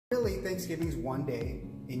really, Thanksgiving's one day,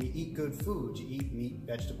 and you eat good food. You eat meat,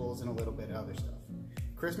 vegetables, and a little bit of other stuff.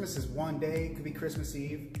 Christmas is one day, it could be Christmas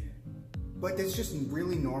Eve, but it's just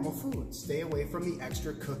really normal food. Stay away from the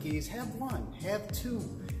extra cookies. Have one, have two,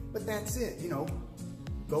 but that's it. You know,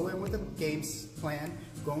 go in with a game plan,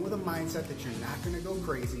 go in with a mindset that you're not gonna go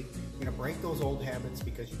crazy. You're gonna break those old habits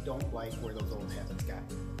because you don't like where those old habits got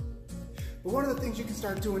you. But one of the things you can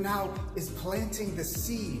start doing now is planting the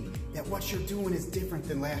seed that what you're doing is different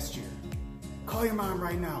than last year. Call your mom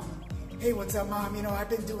right now. Hey, what's up, Mom? You know, I've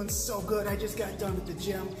been doing so good. I just got done at the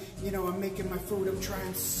gym. You know, I'm making my food. I'm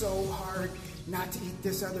trying so hard not to eat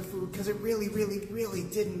this other food because it really, really, really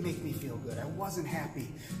didn't make me feel good. I wasn't happy.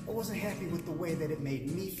 I wasn't happy with the way that it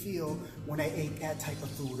made me feel when I ate that type of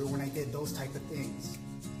food or when I did those type of things.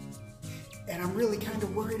 And I'm really kind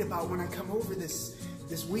of worried about when I come over this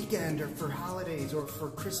weekend or for holidays or for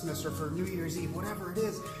Christmas or for New Year's Eve, whatever it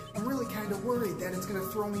is, I'm really kind of worried that it's going to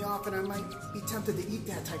throw me off and I might be tempted to eat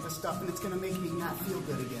that type of stuff and it's going to make me not feel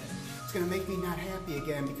good again. It's going to make me not happy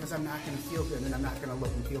again because I'm not going to feel good and I'm not going to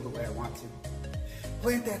look and feel the way I want to.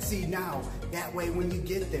 Plant that seed now. That way when you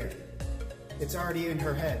get there, it's already in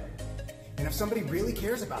her head. And if somebody really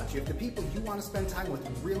cares about you, if the people you want to spend time with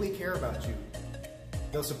really care about you,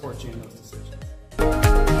 they'll support you in those decisions.